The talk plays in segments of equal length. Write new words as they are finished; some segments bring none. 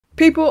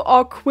People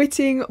are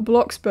quitting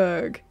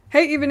Bloxburg.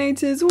 Hey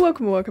evanators,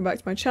 welcome back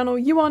to my channel.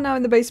 You are now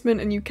in the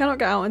basement and you cannot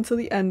get out until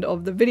the end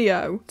of the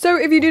video. So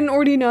if you didn't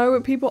already know,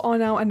 people are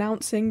now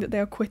announcing that they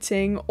are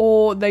quitting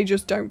or they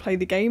just don't play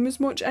the game as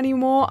much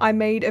anymore. I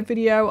made a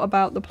video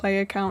about the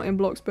player count in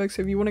Bloxburg,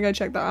 so if you want to go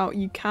check that out,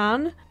 you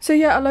can. So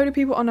yeah, a load of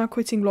people are now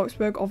quitting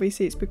Bloxburg.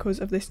 Obviously it's because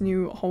of this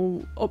new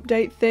whole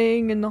update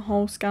thing and the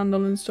whole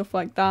scandal and stuff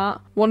like that.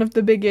 One of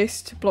the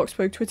biggest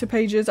Bloxburg Twitter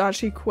pages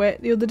actually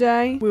quit the other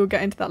day. We will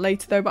get into that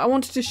later though, but I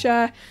wanted to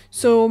share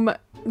some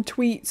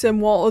tweets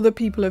and what other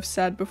people have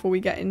said before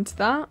we get into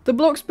that. The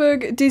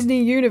Bloxburg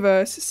Disney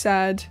universe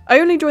said, "I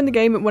only join the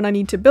game when I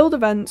need to build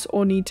events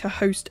or need to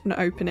host an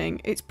opening.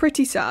 It's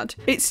pretty sad.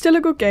 It's still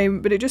a good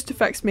game, but it just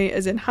affects me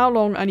as in how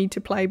long I need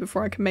to play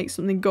before I can make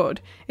something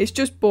good. It's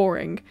just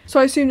boring."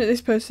 So I assume that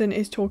this person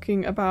is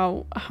talking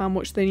about how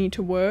much they need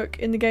to work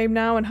in the game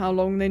now and how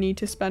long they need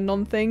to spend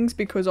on things,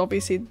 because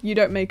obviously you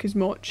don't make as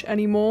much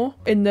anymore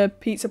in the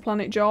Pizza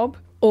Planet job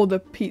or the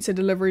pizza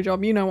delivery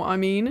job, you know what I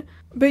mean.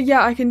 But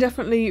yeah, I can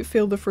definitely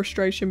feel the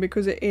frustration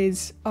because it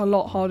is a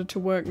lot harder to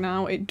work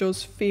now. It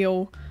does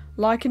feel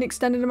like an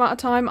extended amount of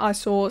time. I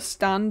saw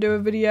Stan do a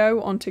video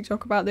on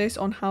TikTok about this,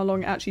 on how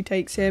long it actually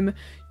takes him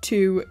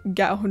to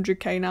get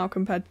 100k now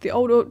compared to the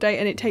old update,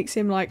 and it takes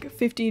him like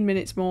 15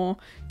 minutes more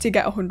to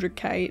get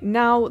 100k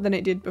now than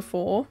it did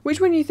before, which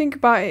when you think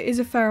about it is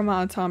a fair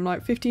amount of time.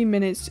 Like 15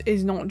 minutes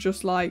is not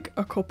just like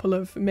a couple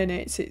of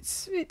minutes,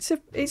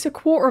 it's a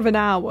quarter of an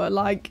hour.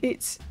 Like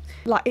it's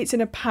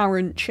an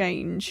apparent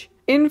change.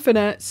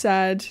 Infinite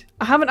said,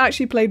 "I haven't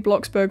actually played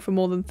Bloxburg for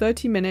more than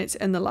 30 minutes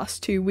in the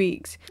last 2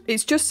 weeks.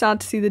 It's just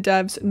sad to see the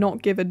devs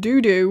not give a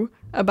doo-doo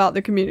about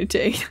the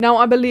community." Now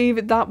I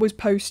believe that was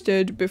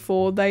posted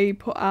before they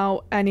put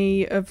out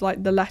any of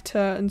like the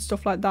letter and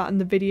stuff like that in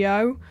the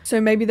video,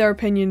 so maybe their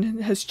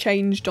opinion has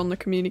changed on the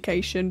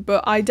communication,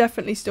 but I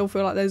definitely still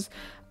feel like there's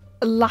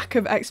a lack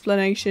of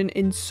explanation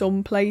in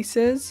some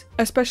places,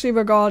 especially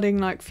regarding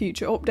like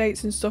future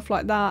updates and stuff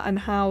like that and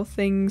how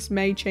things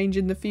may change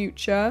in the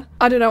future.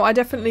 I don't know, I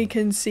definitely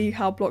can see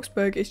how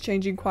Bloxburg is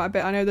changing quite a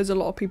bit. I know there's a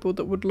lot of people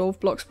that would love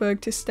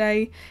Bloxburg to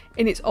stay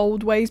in its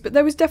old ways, but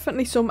there was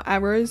definitely some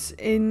errors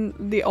in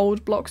the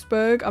old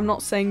Bloxburg. I'm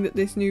not saying that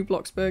this new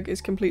Bloxburg is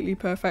completely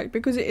perfect,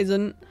 because it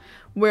isn't.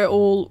 We're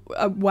all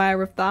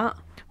aware of that.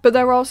 But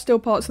there are still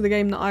parts of the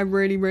game that I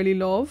really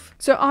love.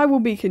 So I will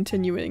be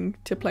continuing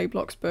to play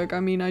Bloxburg. I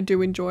mean, I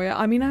do enjoy it.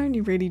 I mean, I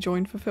only really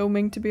joined for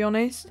filming, to be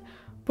honest.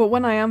 But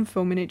when I am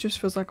filming, it just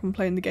feels like I'm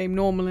playing the game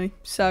normally.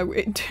 So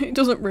it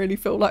doesn't really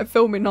feel like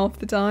filming half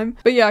the time.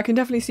 But yeah, I can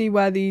definitely see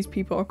where these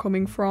people are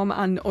coming from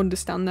and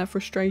understand their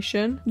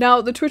frustration.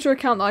 Now, the Twitter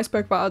account that I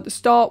spoke about at the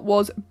start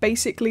was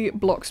Basically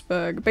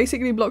Bloxburg.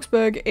 Basically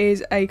Bloxburg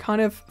is a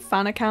kind of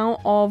fan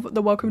account of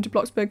the Welcome to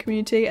Bloxburg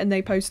community, and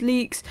they post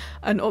leaks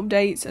and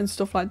updates and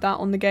stuff like that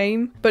on the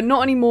game. But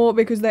not anymore,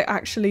 because they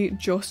actually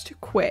just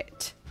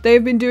quit. They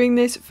have been doing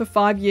this for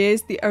 5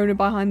 years. The owner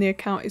behind the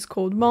account is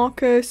called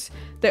Marcus.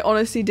 They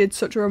honestly did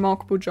such a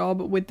remarkable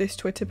job with this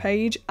Twitter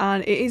page,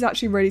 and it is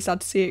actually really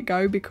sad to see it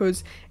go,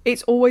 because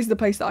it's always the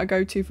place that I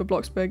go to for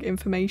Bloxburg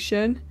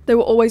information. They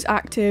were always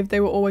active, they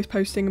were always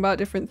posting about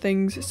different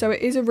things, so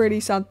it is a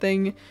really sad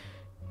thing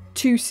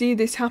to see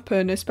this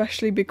happen,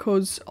 especially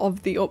because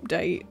of the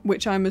update,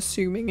 which I'm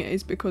assuming it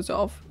is because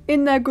of.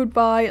 In their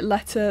goodbye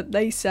letter,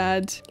 they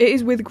said, "It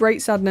is with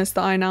great sadness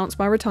that I announce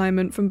my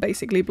retirement from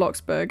Basically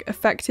Bloxburg,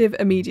 effective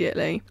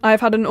immediately. I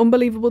have had an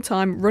unbelievable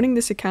time running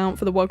this account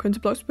for the Welcome to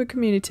Bloxburg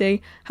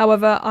community.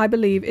 However, I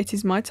believe it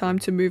is my time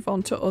to move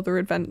on to other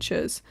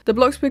adventures. The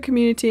Bloxburg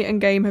community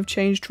and game have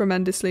changed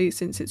tremendously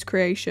since its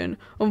creation.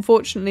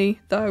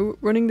 Unfortunately, though,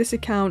 running this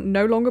account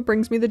no longer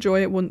brings me the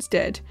joy it once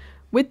did.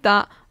 With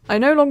that, I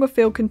no longer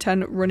feel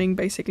content running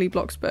Basically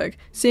Bloxburg,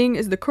 seeing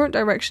as the current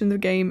direction of the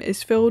game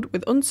is filled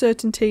with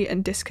uncertainty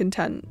and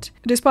discontent.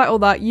 Despite all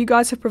that, you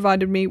guys have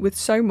provided me with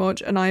so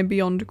much and I am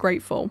beyond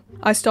grateful.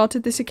 I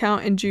started this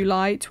account in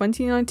July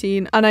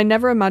 2019 and I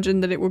never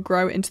imagined that it would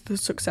grow into the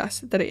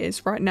success that it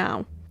is right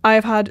now. I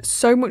have had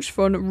so much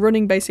fun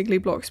running Basically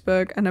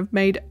Bloxburg and have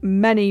made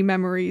many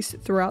memories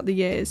throughout the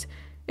years.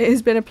 It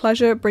has been a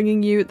pleasure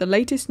bringing you the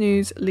latest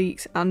news,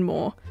 leaks and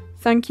more.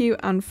 Thank you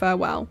and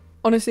farewell."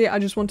 Honestly, I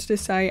just wanted to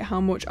say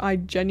how much I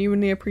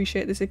genuinely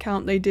appreciate this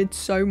account. They did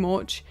so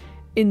much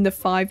in the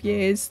 5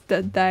 years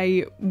that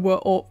they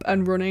were up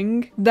and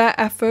running. Their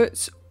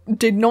efforts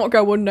did not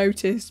go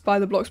unnoticed by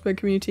the Bloxburg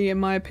community, in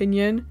my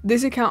opinion.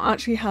 This account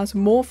actually has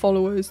more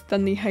followers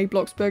than the Hey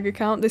Bloxburg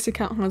account. This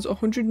account has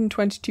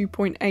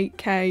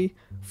 122.8k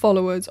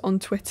followers on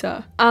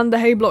Twitter, and the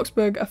Hey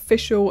Bloxburg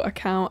official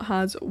account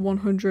has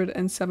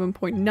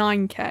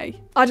 107.9k.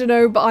 I don't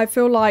know, but I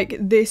feel like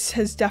this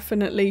has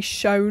definitely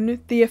shown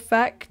the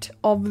effect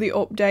of the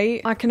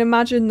update. I can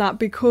imagine that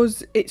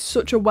because it's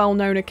such a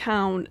well-known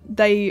account,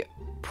 they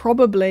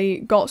probably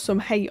got some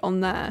hate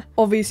on there.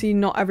 Obviously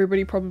not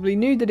everybody probably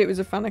knew that it was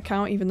a fan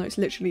account, even though it's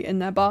literally in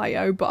their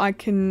bio, but I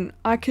can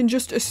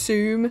just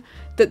assume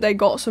that they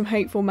got some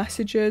hateful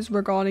messages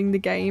regarding the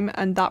game,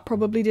 and that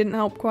probably didn't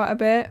help quite a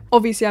bit.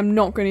 Obviously I'm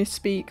not going to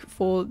speak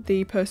for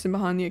the person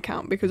behind the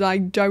account because I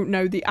don't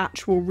know the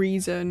actual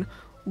reason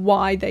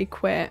why they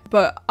quit,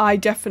 but I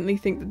definitely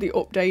think that the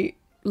update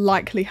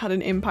likely had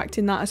an impact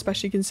in that,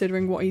 especially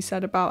considering what he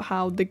said about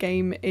how the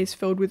game is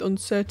filled with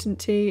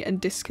uncertainty and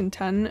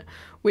discontent,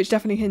 which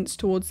definitely hints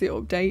towards the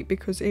update,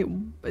 because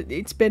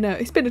it's been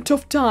a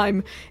tough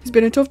time. It's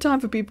been a tough time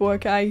for people,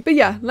 okay? But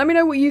yeah, let me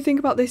know what you think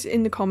about this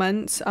in the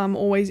comments. I'm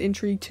always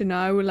intrigued to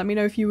know. Let me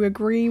know if you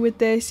agree with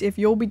this, if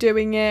you'll be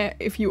doing it,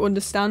 if you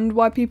understand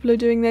why people are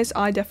doing this.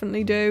 I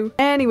definitely do.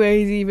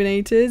 Anyways,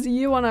 evanators,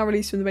 you are now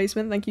released from the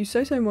basement. Thank you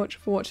so much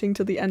for watching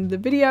till the end of the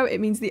video. It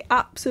means the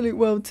absolute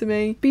world to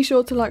me. Be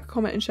sure to like,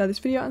 comment and share this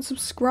video, and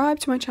subscribe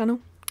to my channel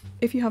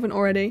if you haven't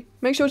already.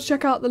 Make sure to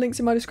check out the links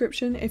in my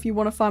description if you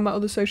want to find my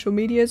other social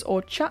medias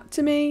or chat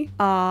to me.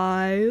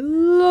 I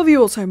love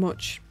you all so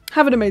much.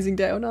 Have an amazing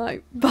day or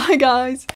night. Bye guys.